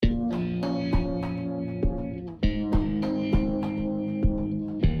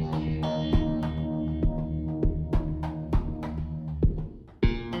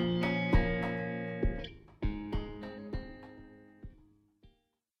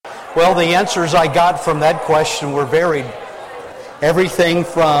Well, the answers I got from that question were varied. Everything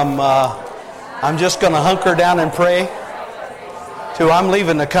from I'm just going to hunker down and pray to I'm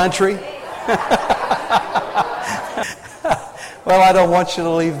leaving the country. Well, I don't want you to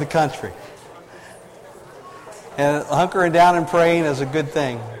leave the country. And hunkering down and praying is a good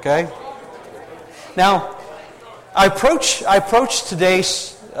thing, okay? Now, I approach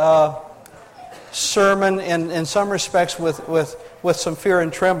today's sermon in some respects with some fear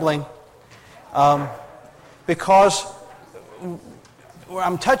and trembling, because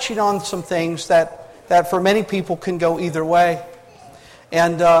I'm touching on some things that for many people can go either way.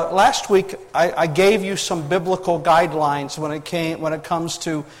 And last week I gave you some biblical guidelines when it comes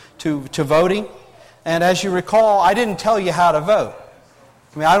to voting. And as you recall, I didn't tell you how to vote.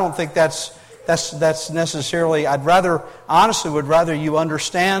 I mean, I don't think that's necessarily. Honestly would rather you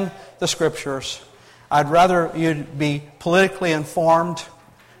understand the Scriptures. I'd rather you be politically informed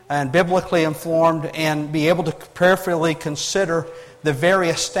and biblically informed and be able to prayerfully consider the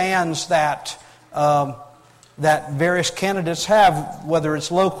various stands that various candidates have, whether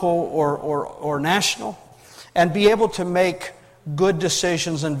it's local or national, and be able to make good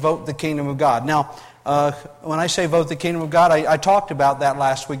decisions and vote the kingdom of God. Now, when I say vote the kingdom of God, I talked about that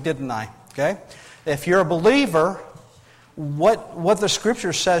last week, didn't I? Okay? If you're a believer, what the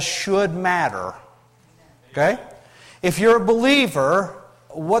Scripture says should matter. Okay? If you're a believer,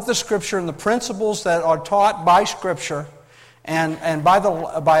 what the Scripture and the principles that are taught by Scripture and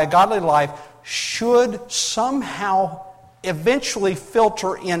by a godly life should somehow eventually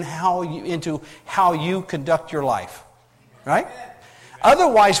filter into how you conduct your life. Right?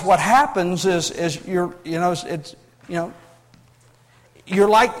 Otherwise, what happens is you're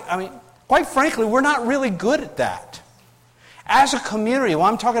like, quite frankly, we're not really good at that. As a community,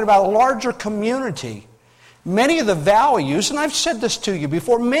 I'm talking about a larger community, many of the values, and I've said this to you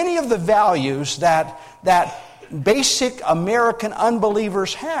before, many of the values that basic American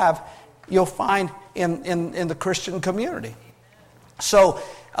unbelievers have, you'll find in the Christian community. So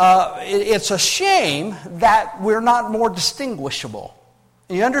it's a shame that we're not more distinguishable.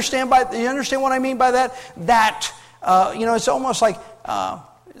 You understand what I mean by that? That it's almost like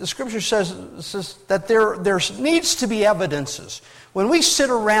the Scripture says that there needs to be evidences. When we sit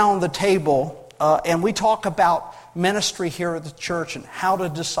around the table and we talk about ministry here at the church and how to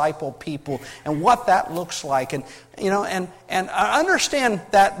disciple people and what that looks like, and I understand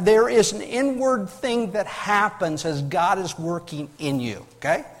that there is an inward thing that happens as God is working in you.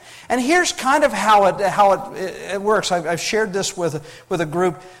 Okay. And here's kind of how it works. I've shared this with a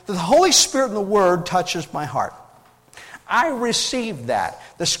group. The Holy Spirit and the Word touches my heart. I received that.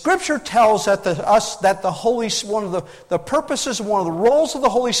 The Scripture tells us that one of the purposes, one of the roles of the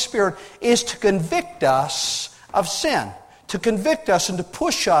Holy Spirit is to convict us of sin, to convict us and to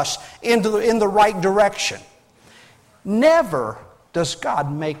push us in the right direction. Never does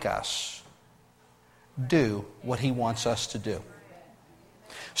God make us do what He wants us to do.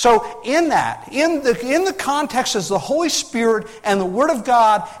 So in the context as the Holy Spirit and the Word of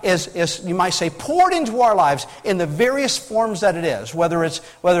God is you might say poured into our lives in the various forms that it is, whether it's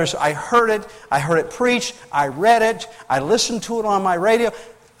I heard it preached, I read it, I listened to it on my radio.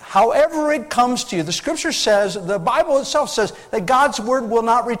 However it comes to you, the Scripture says, the Bible itself says that God's Word will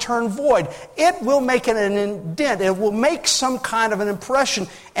not return void. It will make an indent. It will make some kind of an impression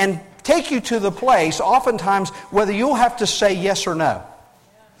and take you to the place, oftentimes, whether you'll have to say yes or no.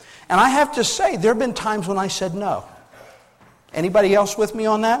 And I have to say, there have been times when I said no. Anybody else with me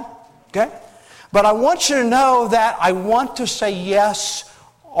on that? Okay? But I want you to know that I want to say yes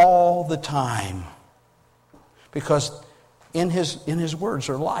all the time. Because in His words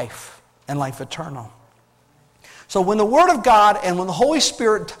are life and life eternal. So when the Word of God and when the Holy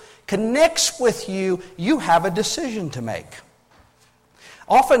Spirit connects with you, you have a decision to make.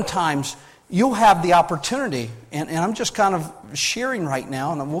 Oftentimes, you'll have the opportunity, and I'm just kind of sharing right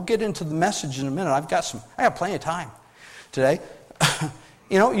now, and we'll get into the message in a minute. I have plenty of time today.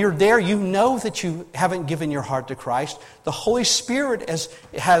 You're there, you know that you haven't given your heart to Christ. The Holy Spirit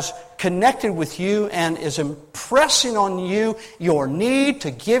has connected with you and is impressing on you your need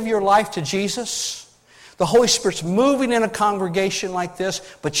to give your life to Jesus. The Holy Spirit's moving in a congregation like this,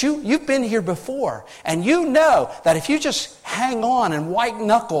 but you've been here before, and you know that if you just hang on and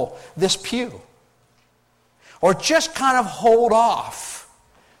white-knuckle this pew, or just kind of hold off,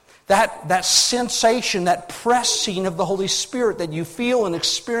 that sensation, that pressing of the Holy Spirit that you feel and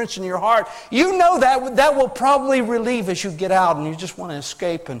experience in your heart, you know that will probably relieve as you get out and you just want to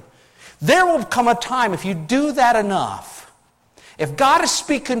escape. And there will come a time, if you do that enough, if God is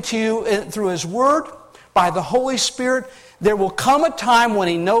speaking to you through His Word, by the Holy Spirit, there will come a time when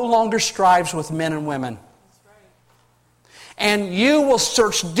he no longer strives with men and women. And you will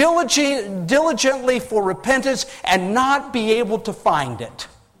search diligently for repentance and not be able to find it.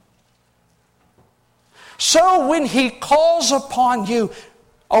 So when he calls upon you,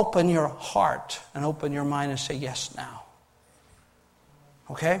 open your heart and open your mind and say yes now.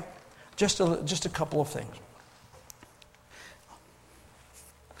 Okay? Just a couple of things.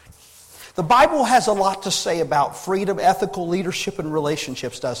 The Bible has a lot to say about freedom, ethical leadership, and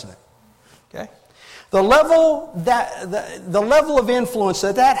relationships, doesn't it? Okay? The level of influence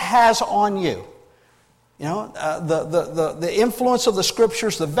that has on you, the influence of the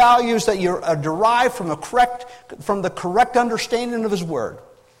Scriptures, the values that are derived from the correct understanding of His Word.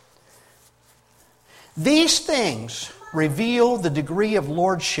 These things reveal the degree of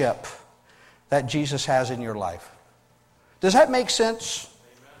lordship that Jesus has in your life. Does that make sense?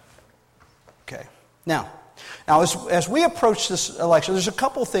 Okay. Now as we approach this election, there's a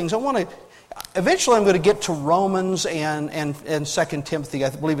couple things I want to. Eventually, I'm going to get to Romans and 2 Timothy. I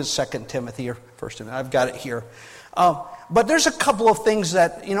believe it's 2 Timothy or 1 Timothy. I've got it here. But there's a couple of things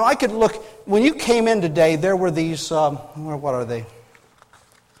that, I could look. When you came in today, there were these, what are they?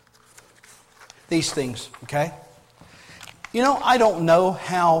 These things, okay? I don't know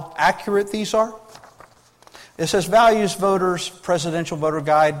how accurate these are. It says Values Voters, Presidential Voter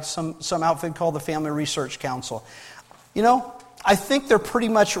Guide, some outfit called the Family Research Council. I think they're pretty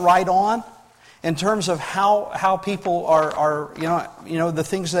much right on in terms of how people are the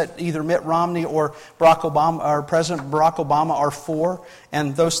things that either Mitt Romney or Barack Obama or President Barack Obama are for,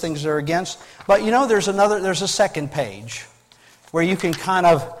 and those things they're against. But there's a second page where you can kind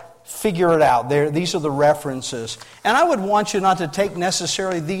of figure it out. These are the references. And I would want you not to take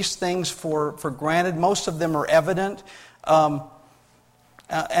necessarily these things for granted. Most of them are evident.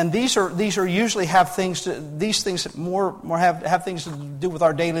 And these are usually have things that more have things to do with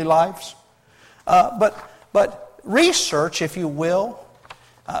our daily lives. But research, if you will,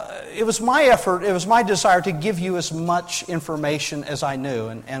 it was my effort, it was my desire to give you as much information as I knew,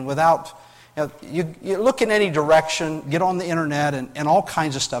 and without you look in any direction, get on the internet, and all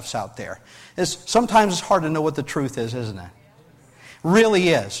kinds of stuff's out there. Sometimes it's hard to know what the truth is, isn't it? Really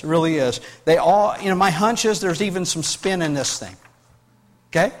is. They all, my hunch is there's even some spin in this thing.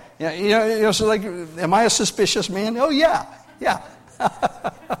 Okay? So like, am I a suspicious man? Oh, yeah.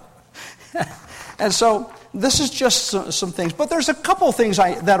 And so this is just some things. But there's a couple of things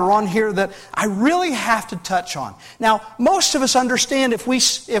that are on here that I really have to touch on. Now, most of us understand if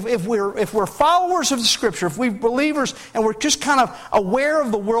we're followers of the Scripture, if we're believers, and we're just kind of aware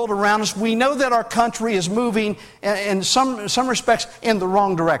of the world around us, we know that our country is moving in some respects in the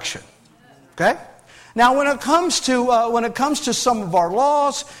wrong direction. Okay? Now, when it comes to some of our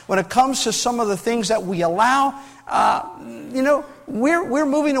laws, when it comes to some of the things that we allow, we're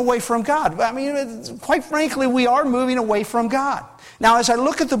moving away from God. I mean, quite frankly, we are moving away from God. Now, as I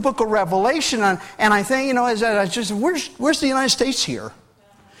look at the book of Revelation, and I think, where's the United States here?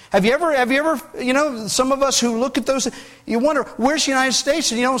 Have you ever, some of us who look at those, you wonder, where's the United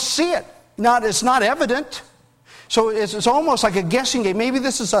States? And you don't see it. It's not evident. So it's almost like a guessing game. Maybe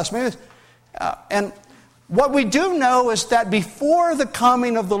this is us. Maybe and what we do know is that before the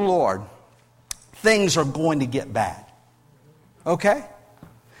coming of the Lord, things are going to get bad. Okay?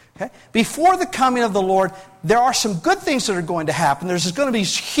 Before the coming of the Lord, there are some good things that are going to happen. There's going to be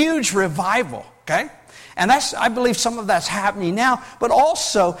huge revival. Okay? And I believe some of that's happening now. But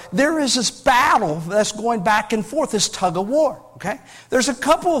also, there is this battle that's going back and forth, this tug of war. Okay? There's a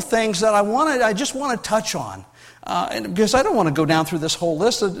couple of things that I just want to touch on. Because I don't want to go down through this whole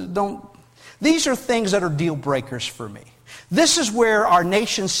list. These are things that are deal breakers for me. This is where our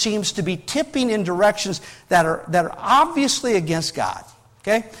nation seems to be tipping in directions that are obviously against God.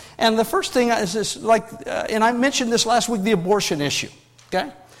 Okay? And the first thing is this, and I mentioned this last week, the abortion issue.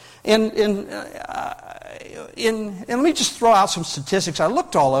 Okay? And let me just throw out some statistics. I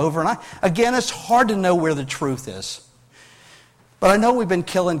looked all over, and again, it's hard to know where the truth is. But I know we've been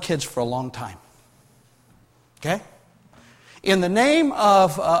killing kids for a long time. Okay? In the name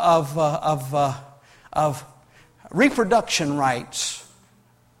of reproduction rights,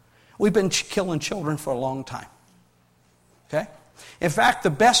 we've been killing children for a long time. Okay? In fact,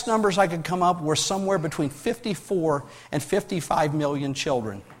 the best numbers I could come up were somewhere between 54 and 55 million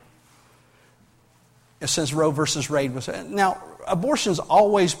children since Roe versus Wade was. Now, abortion's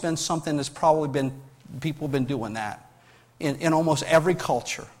always been something that's probably been, people have been doing that in almost every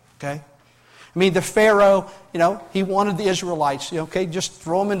culture. Okay? I mean, the Pharaoh, he wanted the Israelites, just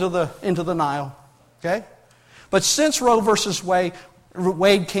throw them into the Nile. Okay? But since Roe versus Wade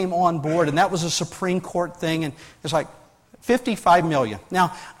came on board, and that was a Supreme Court thing, and it's like, 55 million.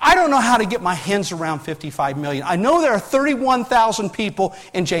 Now, I don't know how to get my hands around 55 million. I know there are 31,000 people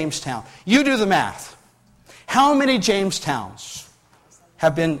in Jamestown. You do the math. How many Jamestowns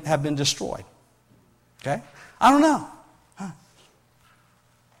have been destroyed? Okay? I don't know.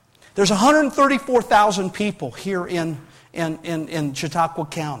 There's 134,000 people here in Chautauqua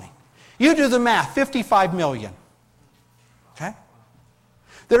County. You do the math, 55 million. Okay?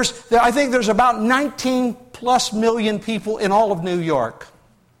 I think there's about 19 plus million people in all of New York.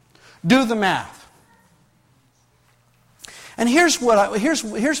 Do the math. And here's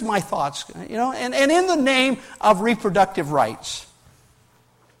my thoughts, and in the name of reproductive rights.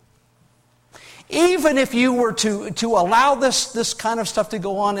 Even if you were to allow this kind of stuff to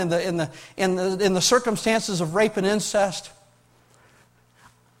go on in the circumstances of rape and incest,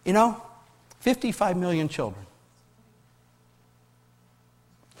 55 million children.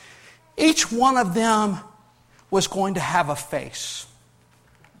 Each one of them was going to have a face.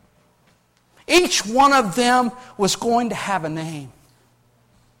 Each one of them was going to have a name.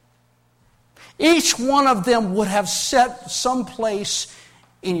 Each one of them would have set someplace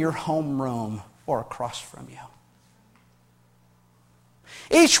in your homeroom or across from you.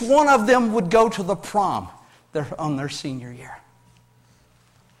 Each one of them would go to the prom on their senior year.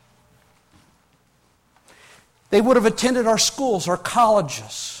 They would have attended our schools, our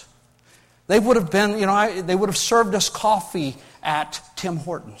colleges. They would have been, they would have served us coffee at Tim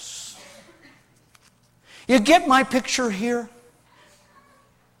Hortons. You get my picture here?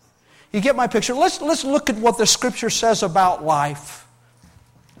 You get my picture? Let's look at what the Scripture says about life.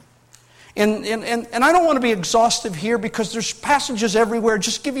 And I don't want to be exhaustive here because there's passages everywhere.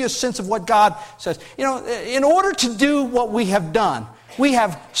 Just give you a sense of what God says. In order to do what we have done, we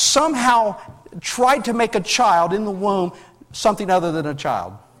have somehow tried to make a child in the womb something other than a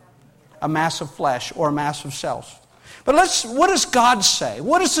child. A mass of flesh or a mass of cells. But what does God say?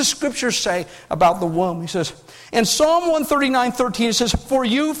 What does the Scripture say about the womb? He says, in Psalm 139:13, it says, for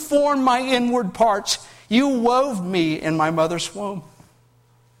you formed my inward parts. You wove me in my mother's womb.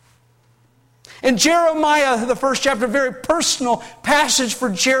 In Jeremiah, the first chapter, a very personal passage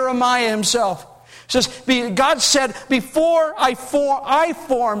for Jeremiah himself. It says, God said, before I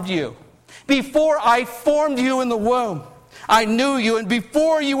formed you, before I formed you in the womb, I knew you, and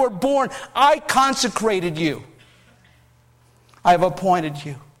before you were born, I consecrated you. I have appointed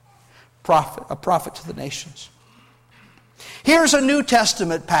you a prophet to the nations. Here's a New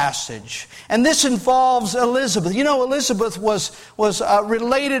Testament passage, and this involves Elizabeth. Elizabeth was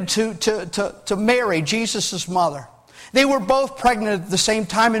related to Mary, Jesus' mother. They were both pregnant at the same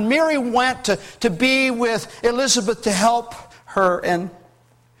time, and Mary went to be with Elizabeth to help her.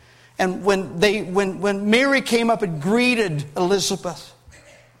 And when Mary came up and greeted Elizabeth,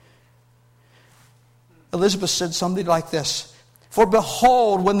 Elizabeth said something like this, for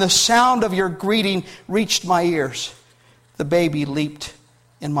behold, when the sound of your greeting reached my ears, the baby leaped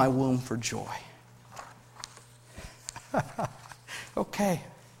in my womb for joy. Okay,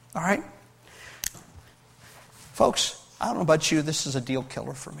 all right. Folks, I don't know about you, this is a deal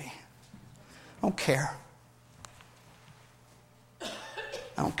killer for me. I don't care.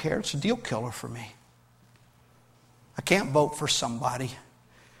 I don't care. It's a deal killer for me. I can't vote for somebody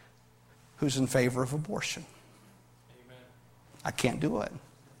who's in favor of abortion. Amen. I can't do it. Amen.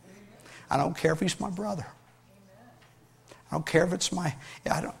 I don't care if he's my brother. Amen. I don't care if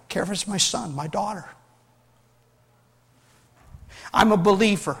it's my son, my daughter. I'm a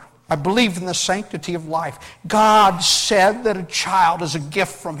believer. I believe in the sanctity of life. God said that a child is a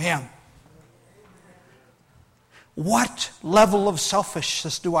gift from Him. What level of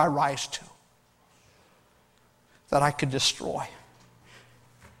selfishness do I rise to that I could destroy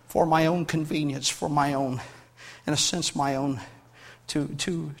for my own convenience, for my own, in a sense, my own,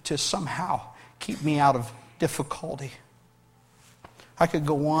 to somehow keep me out of difficulty? I could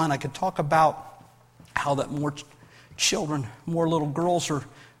go on. I could talk about how that more little girls are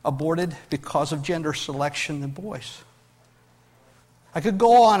aborted because of gender selection than boys. I could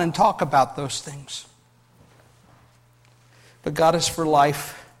go on and talk about those things. But God is for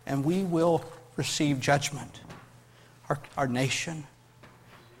life, and we will receive judgment. Our nation.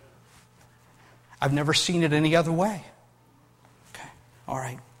 I've never seen it any other way. Okay, all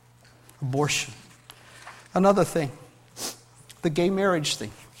right. Abortion. Another thing, the gay marriage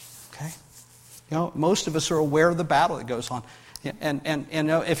thing. Okay, most of us are aware of the battle that goes on. And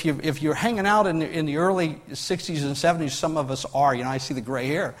if you're hanging out in the early 60s and 70s, some of us are. I see the gray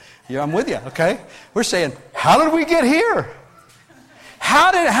hair. I'm with you. Okay, we're saying, how did we get here?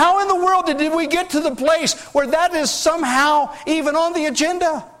 How in the world did we get to the place where that is somehow even on the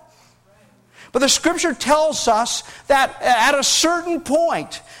agenda? But the Scripture tells us that at a certain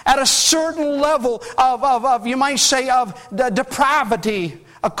point, at a certain level of you might say, of depravity,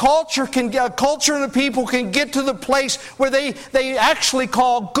 a culture and the people can get to the place where they actually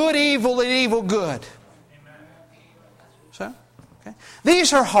call good evil and evil good. So, okay.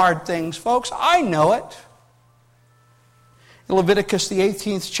 These are hard things, folks. I know it. In Leviticus, the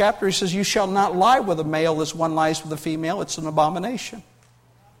 18th chapter, he says, "You shall not lie with a male as one lies with a female. It's an abomination."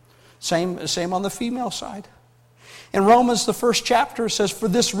 Same on the female side. In Romans, the 1st chapter, it says, "For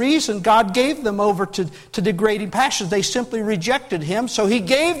this reason God gave them over to degrading passions." They simply rejected Him, so He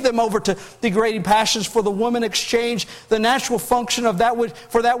gave them over to degrading passions. "For the woman exchanged the natural function of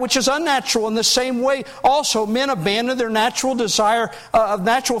for that which is unnatural. In the same way, also men abandoned their natural desire,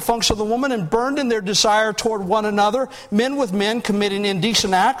 natural function of the woman, and burned in their desire toward one another, men with men committing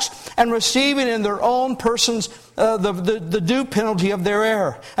indecent acts, and receiving in their own persons the due penalty of their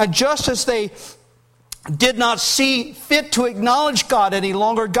error. And just as they did not see fit to acknowledge God any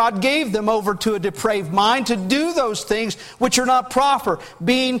longer, God gave them over to a depraved mind to do those things which are not proper,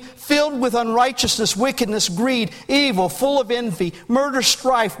 being filled with unrighteousness, wickedness, greed, evil, full of envy, murder,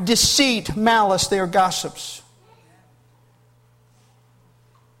 strife, deceit, malice." They are gossips.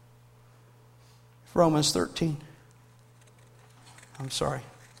 Romans 13. I'm sorry.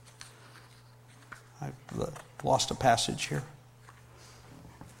 I lost a passage here.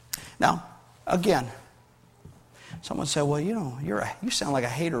 Now, again, someone said, "Well, you sound like a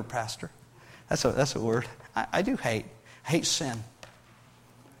hater, Pastor." That's a word. I do hate. I hate sin.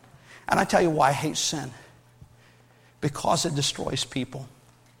 And I tell you why I hate sin. Because it destroys people.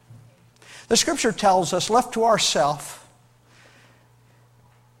 The Scripture tells us, left to ourselves,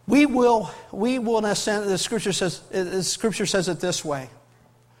 we will in a sense, the Scripture says it this way.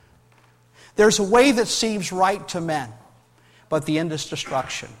 There's a way that seems right to men, but the end is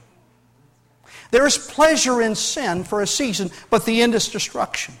destruction. There is pleasure in sin for a season, but the end is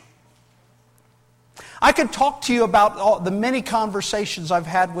destruction. I could talk to you about the many conversations I've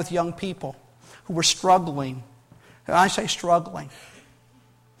had with young people who were struggling. And I say struggling.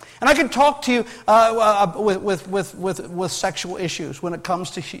 And I can talk to you with sexual issues when it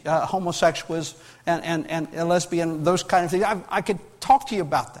comes to homosexuals and lesbian, those kind of things. I could talk to you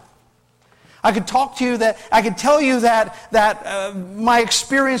about that. I could talk to you I could tell you that my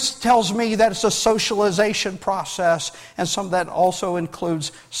experience tells me that it's a socialization process, and some of that also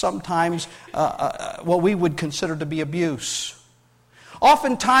includes sometimes what we would consider to be abuse.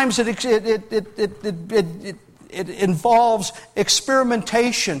 Oftentimes it involves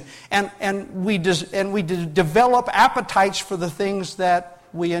experimentation, and we develop appetites for the things that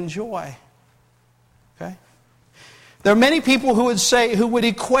we enjoy. Okay? There are many people who would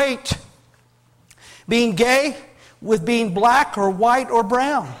equate being gay with being black or white or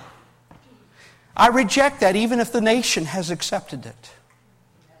brown. I reject that, even if the nation has accepted it.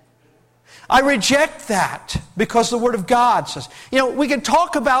 I reject that because the Word of God says, we can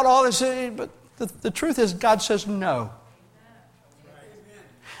talk about all this, but the truth is God says no.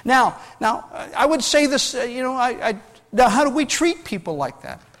 Now, I would say this, now how do we treat people like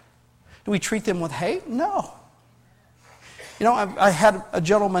that? Do we treat them with hate? No. I had a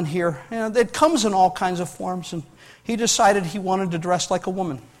gentleman here, it comes in all kinds of forms, and he decided he wanted to dress like a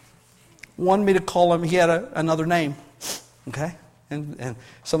woman. Wanted me to call him, he had another name, okay? And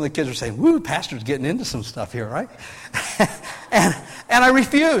some of the kids are saying, "Woo, Pastor's getting into some stuff here, right?" and I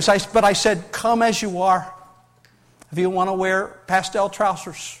refused, but I said, "Come as you are. If you want to wear pastel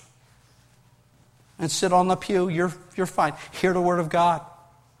trousers and sit on the pew, you're fine. Hear the Word of God."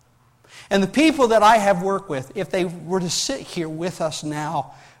 And the people that I have worked with, if they were to sit here with us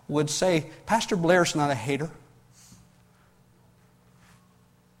now, would say, "Pastor Blair's not a hater."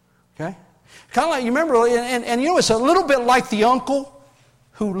 Okay? Kind of like, you remember, and it's a little bit like the uncle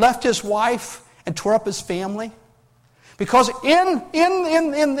who left his wife and tore up his family. Because in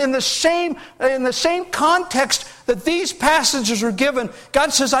the same context that these passages are given,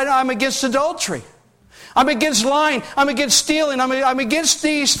 God says, I'm against adultery. I'm against lying. I'm against stealing. I'm against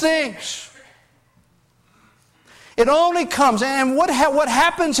these things. It only comes, and what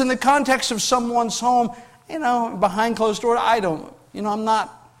happens in the context of someone's home, behind closed doors, I don't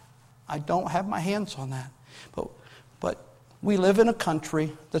have my hands on that. But we live in a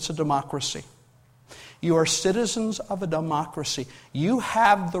country that's a democracy. You are citizens of a democracy. You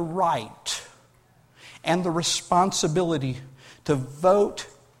have the right and the responsibility to vote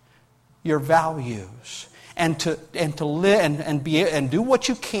your values and to live and do what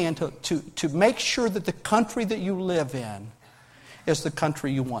you can to make sure that the country that you live in is the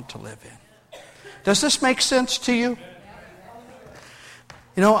country you want to live in. Does this make sense to you?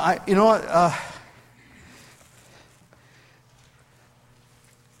 You know what?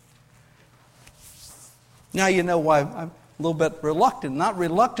 Now you know why I'm a little bit reluctant. Not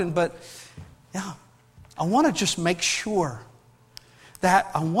reluctant, but yeah, I want to just make sure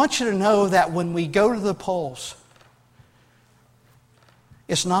that I want you to know that when we go to the polls,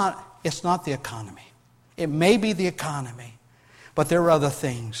 it's not the economy. It may be the economy, but there are other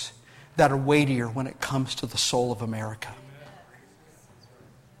things that are weightier when it comes to the soul of America.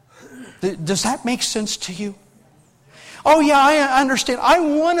 Does that make sense to you? Oh yeah, I understand. I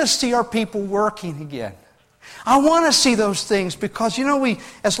want to see our people working again. I want to see those things because,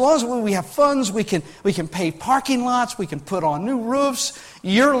 as long as we have funds, we can pave parking lots, we can put on new roofs.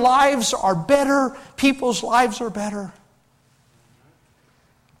 Your lives are better. People's lives are better.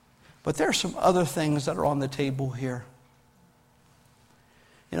 But there are some other things that are on the table here.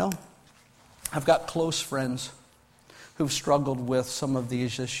 I've got close friends who've struggled with some of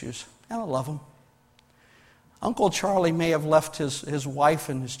these issues, and I love them. Uncle Charlie may have left his wife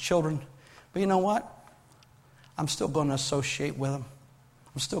and his children, but you know what? I'm still going to associate with them.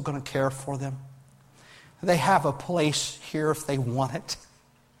 I'm still going to care for them. They have a place here if they want it.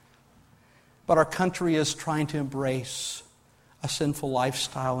 But our country is trying to embrace a sinful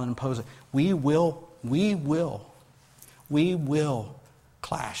lifestyle and impose it. We will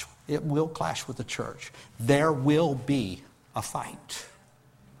clash. It will clash with the church. There will be a fight.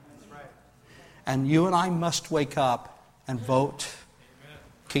 That's right. And you and I must wake up and vote. Amen.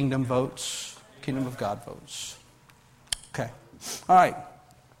 Kingdom votes. Kingdom of God votes. Okay. All right.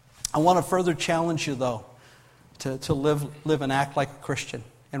 I want to further challenge you, though, to live and act like a Christian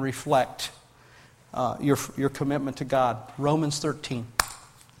and reflect your commitment to God. Romans 13.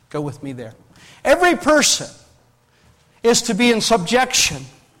 Go with me there. Every person is to be in subjection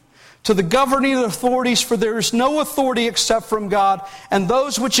to the governing authorities, for there is no authority except from God, and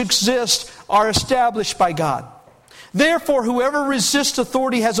those which exist are established by God. Therefore, whoever resists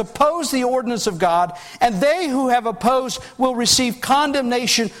authority has opposed the ordinance of God, and they who have opposed will receive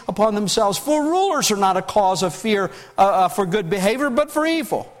condemnation upon themselves. For rulers are not a cause of fear for good behavior, but for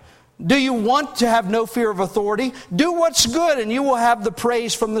evil. Do you want to have no fear of authority? Do what's good, and you will have the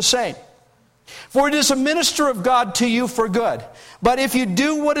praise from the same. For it is a minister of God to you for good. But if you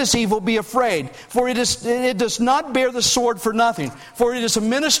do what is evil, be afraid. For it does not bear the sword for nothing. For it is a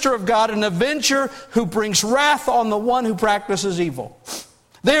minister of God, an avenger who brings wrath on the one who practices evil.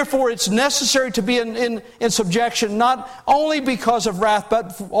 Therefore, it's necessary to be in subjection, not only because of wrath,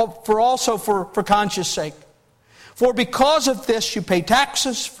 but also for conscience sake. For because of this you pay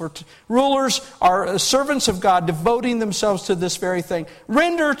taxes, for rulers are servants of God, devoting themselves to this very thing.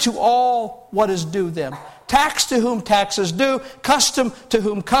 Render to all what is due them. Tax to whom tax is due, custom to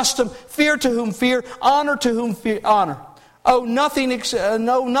whom custom, fear to whom fear, honor to whom honor. Owe nothing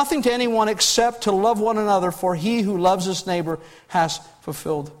to anyone except to love one another, for he who loves his neighbor has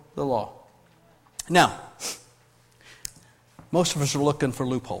fulfilled the law. Now, most of us are looking for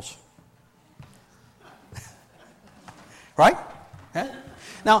loopholes. Right? Okay.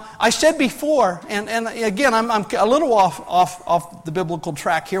 Now, I said before, and again, I'm a little off the biblical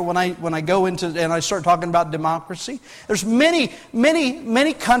track here when I go into and I start talking about democracy. There's many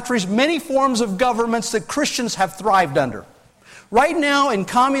countries, many forms of governments that Christians have thrived under. Right now in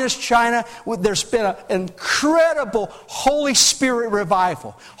communist China, there's been an incredible Holy Spirit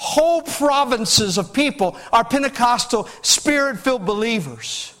revival. Whole provinces of people are Pentecostal, Spirit-filled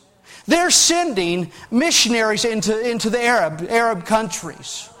believers. They're sending missionaries into the Arab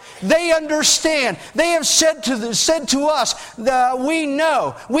countries. They understand. They have said to us that we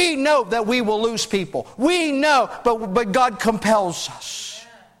know that we will lose people. We know, but God compels us.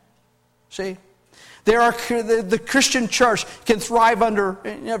 See, the Christian church can thrived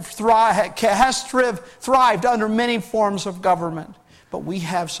under many forms of government, but we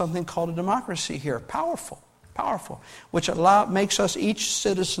have something called a democracy here, powerful, which makes us each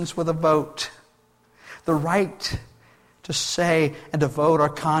citizens with a vote. The right to say and to vote our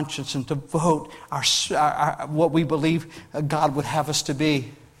conscience and to vote our what we believe God would have us to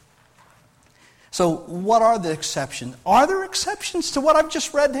be. So what are the exceptions? Are there exceptions to what I've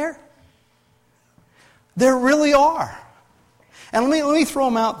just read there? There really are. And let me throw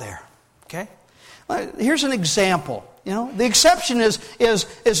them out there. Okay? Here's an example. The exception is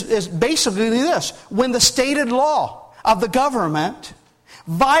basically this: when the stated law of the government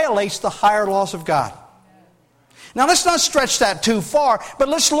violates the higher laws of God. Now let's not stretch that too far, but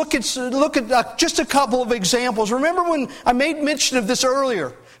let's look at just a couple of examples. Remember when I made mention of this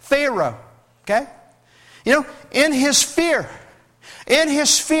earlier? Pharaoh, okay? In his fear and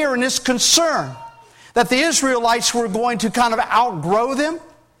his concern that the Israelites were going to kind of outgrow them,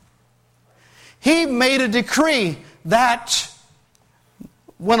 he made a decree that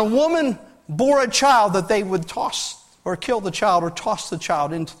when a woman bore a child, that they would toss or kill the child or toss the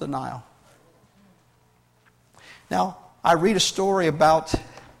child into the Nile. Now, I read a story about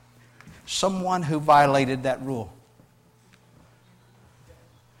someone who violated that rule.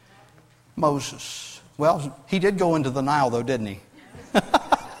 Moses. Well, he did go into the Nile though, didn't he?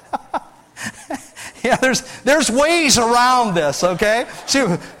 Yeah, there's ways around this, okay? See,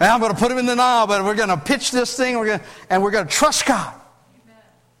 I'm going to put him in the Nile, but we're going to pitch this thing, we're going to trust God.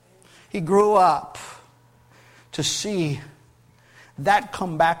 He grew up to see that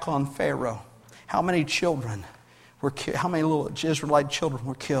come back on Pharaoh. How many children were killed? How many little Israelite children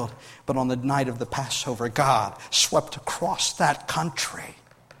were killed? But on the night of the Passover, God swept across that country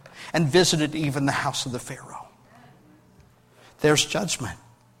and visited even the house of the Pharaoh. There's judgment.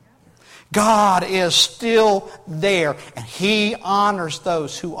 God is still there, and He honors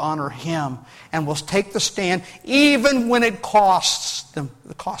those who honor Him and will take the stand even when it costs them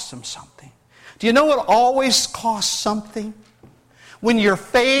something. Do you know what always costs something? When you're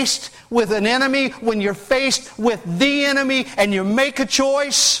faced with an enemy, when you're faced with the enemy and you make a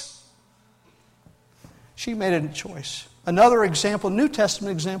choice. She made a choice. Another example, New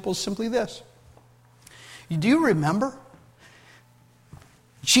Testament example, is simply this. Do you remember?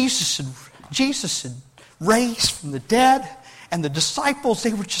 Jesus had raised from the dead, and the disciples,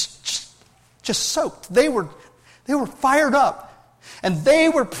 they were just soaked. They were fired up, and they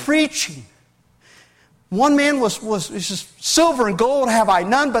were preaching. One man was just, silver and gold have I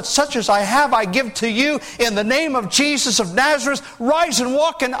none, but such as I have I give to you in the name of Jesus of Nazareth. Rise and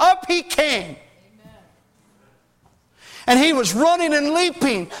walk, and up he came. And he was running and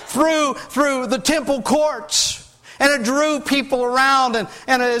leaping through the temple courts. And it drew people around.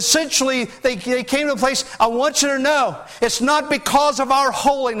 And essentially they came to a place, I want you to know, it's not because of our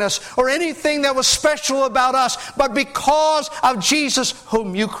holiness or anything that was special about us, but because of Jesus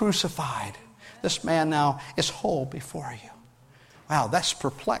whom you crucified. This man now is whole before you. Wow, that's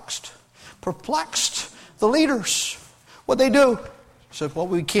perplexed the leaders. What they do? So, well,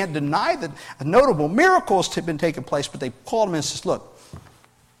 we can't deny that a notable miracle has been taking place, but they called him and says, look,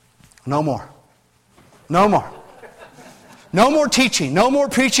 no more. No more. No more teaching. No more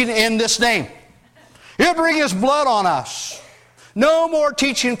preaching in this name. You're bringing His blood on us. No more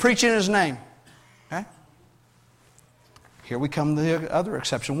teaching and preaching in His name. Okay? Here we come to the other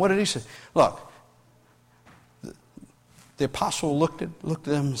exception. What did he say? Look, the apostle looked at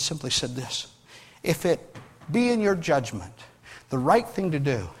them and simply said this. If it be in your judgment the right thing to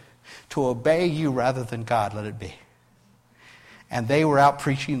do, to obey you rather than God, let it be. And they were out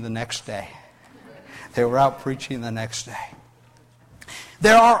preaching the next day. They were out preaching the next day.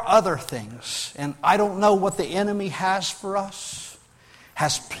 There are other things, and I don't know what the enemy has for us,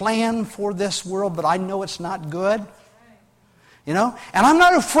 has planned for this world, but I know it's not good. You know? And I'm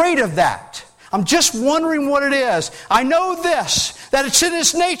not afraid of that. I'm just wondering what it is. I know this, that it's in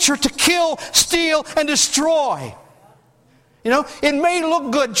its nature to kill, steal, and destroy. You know, it may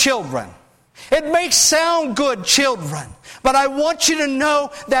look good, children. It may sound good, children. But I want you to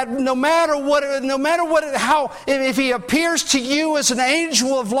know that no matter what, if he appears to you as an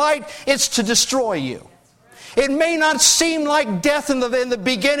angel of light, it's to destroy you. It may not seem like death in the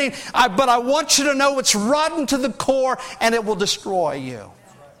beginning, but I want you to know it's rotten to the core and it will destroy you.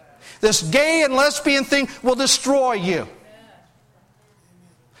 This gay and lesbian thing will destroy you.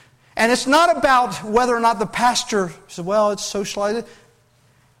 And it's not about whether or not the pastor says, well, it's socialized.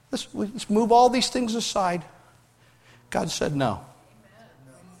 Let's move all these things aside. God said no.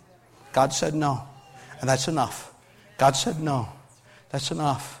 God said no. And that's enough. God said no. That's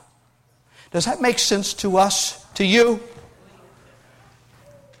enough. Does that make sense to us, to you?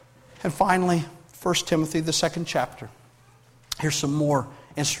 And finally, 1 Timothy, the 2nd chapter. Here's some more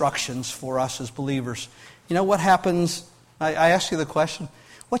instructions for us as believers. You know what happens? I ask you the question,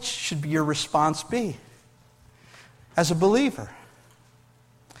 what should your response be as a believer?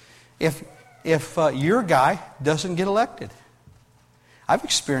 If your guy doesn't get elected. I've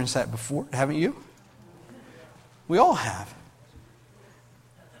experienced that before, haven't you? We all have.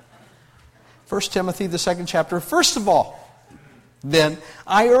 1 Timothy, the 2nd chapter. First of all, then,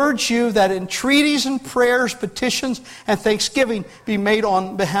 I urge you that entreaties and prayers, petitions, and thanksgiving be made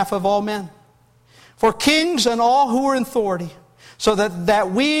on behalf of all men, for kings and all who are in authority, so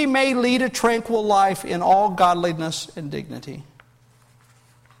that we may lead a tranquil life in all godliness and dignity.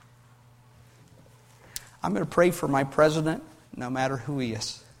 I'm going to pray for my president, no matter who he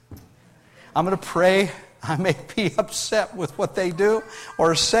is. I'm going to pray. I may be upset with what they do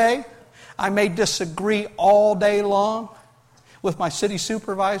or say. I may disagree all day long with my city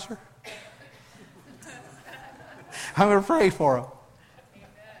supervisor. I'm going to pray for him.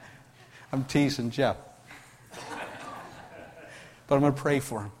 I'm teasing Jeff. But I'm going to pray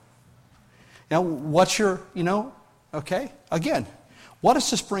for him. Okay? Again, what does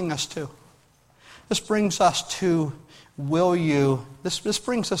this bring us to? This brings us to, this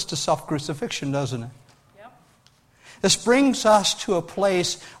brings us to self-crucifixion, doesn't it? Yep. This brings us to a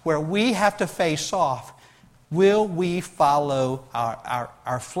place where we have to face off. Will we follow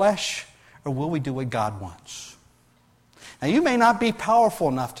our flesh, or will we do what God wants? Now, you may not be powerful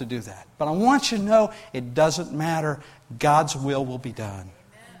enough to do that, but I want you to know it doesn't matter. God's will be done.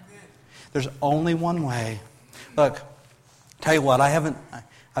 There's only one way. Look, tell you what,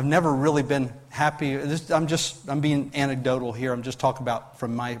 I've never really been happy. I'm being anecdotal here. I'm just talking about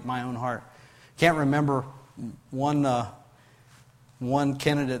from my own heart. Can't remember one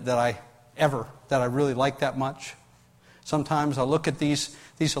candidate that I really liked that much. Sometimes I look at these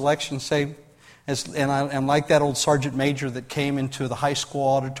elections, and I'm like that old sergeant major that came into the high school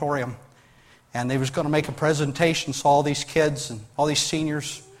auditorium, and they was going to make a presentation, saw all these kids and all these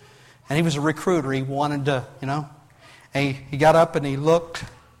seniors, and he was a recruiter. He wanted to, and he got up and he looked,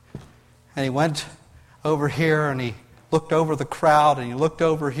 and he went over here and he looked over the crowd, and he looked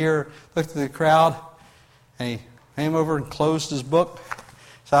over here, looked at the crowd, and he came over and closed his book.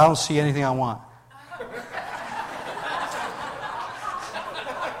 Said, I don't see anything I want.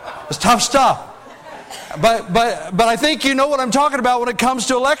 It's tough stuff. But I think you know what I'm talking about when it comes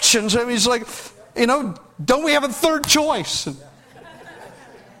to elections. I mean, it's like, don't we have a third choice?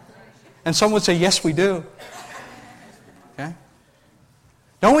 And some would say, yes, we do. Okay?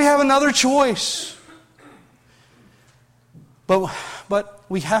 Don't we have another choice? But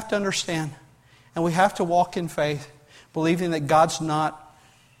we have to understand, and we have to walk in faith, believing that God's not,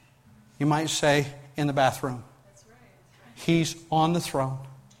 you might say, in the bathroom. That's right. He's on the throne.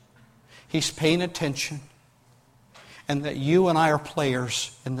 He's paying attention. And that you and I are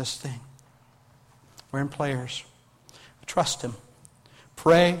players in this thing. We're in players. Trust Him.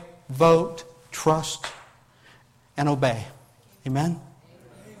 Pray, vote, trust, and obey. Amen?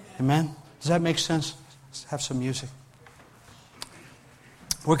 Amen? Does that make sense? Let's have some music.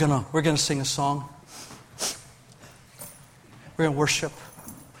 We're gonna sing a song. We're gonna worship.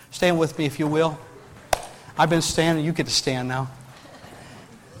 Stand with me if you will. I've been standing. You get to stand now.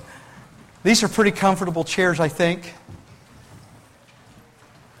 These are pretty comfortable chairs, I think.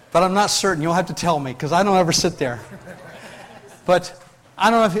 But I'm not certain. You'll have to tell me, because I don't ever sit there. But I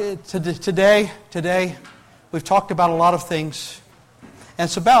don't know if today we've talked about a lot of things. And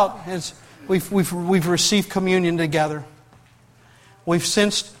we've received communion together. We've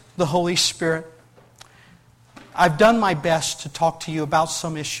sensed the Holy Spirit. I've done my best to talk to you about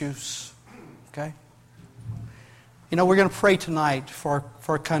some issues. Okay? We're going to pray tonight for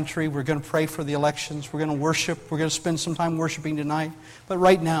our country. We're going to pray for the elections. We're going to worship. We're going to spend some time worshiping tonight. But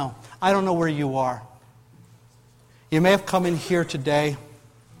right now, I don't know where you are. You may have come in here today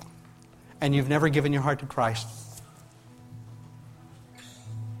and you've never given your heart to Christ.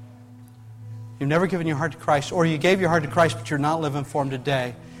 You've never given your heart to Christ, or you gave your heart to Christ but you're not living for Him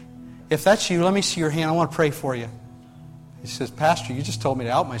today. If that's you, let me see your hand. I want to pray for you. He says, Pastor, you just told me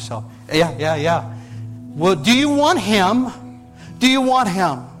to out myself. Yeah. Well, do you want Him? Do you want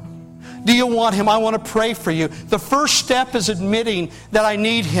Him? Do you want Him? I want to pray for you. The first step is admitting that I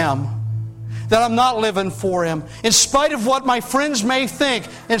need Him, that I'm not living for Him. In spite of what my friends may think,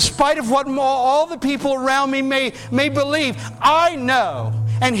 in spite of what all the people around me may believe, I know,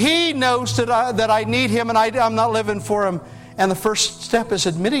 and He knows that I need Him and I'm not living for Him. And the first step is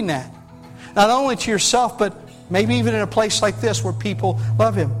admitting that. Not only to yourself, but maybe even in a place like this where people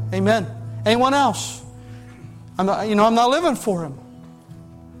love Him. Amen. Anyone else? I'm not living for Him.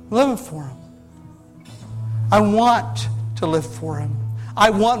 I'm living for Him. I want to live for Him.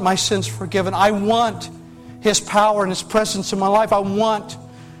 I want my sins forgiven. I want His power and His presence in my life. I want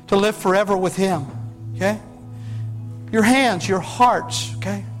to live forever with Him. Okay? Your hands, your hearts.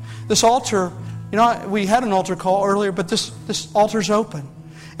 Okay? This altar, we had an altar call earlier, but this altar's open.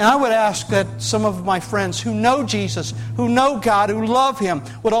 And I would ask that some of my friends who know Jesus, who know God, who love Him,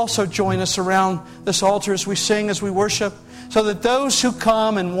 would also join us around this altar as we sing, as we worship, so that those who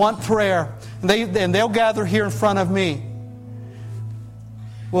come and want prayer, and they'll gather here in front of me,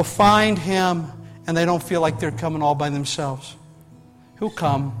 will find Him, and they don't feel like they're coming all by themselves. Who'll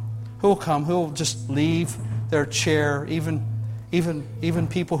come? Who'll just leave their chair, even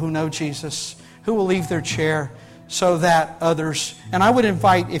people who know Jesus, who will leave their chair so that others, and I would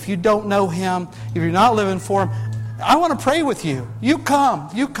invite, if you don't know Him, if you're not living for Him, I want to pray with you. You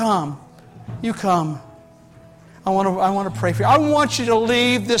come. you come. I want to pray for you. I want you to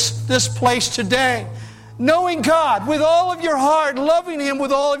leave this place today knowing God with all of your heart, loving Him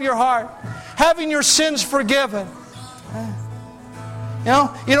with all of your heart, having your sins forgiven. You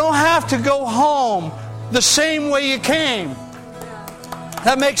know, you don't have to go home the same way you came.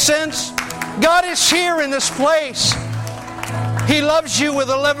 That makes sense? God is here in this place. He loves you with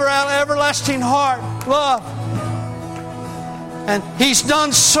an everlasting heart, love. And He's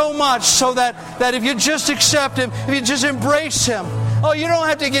done so much so that if you just accept Him, if you just embrace Him, oh, you don't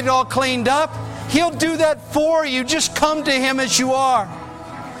have to get it all cleaned up. He'll do that for you. Just come to Him as you are.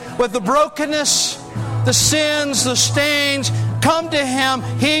 With the brokenness, the sins, the stains, come to Him.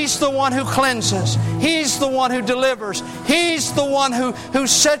 He's the one who cleanses. He's the one who delivers. He's the one who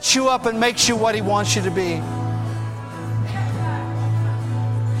sets you up and makes you what He wants you to be.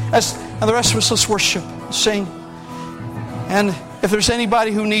 And the rest of us, let's worship, sing. And if there's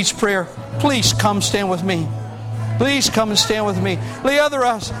anybody who needs prayer, please come stand with me. Please come and stand with me. The other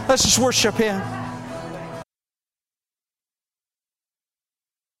us, let's just worship Him.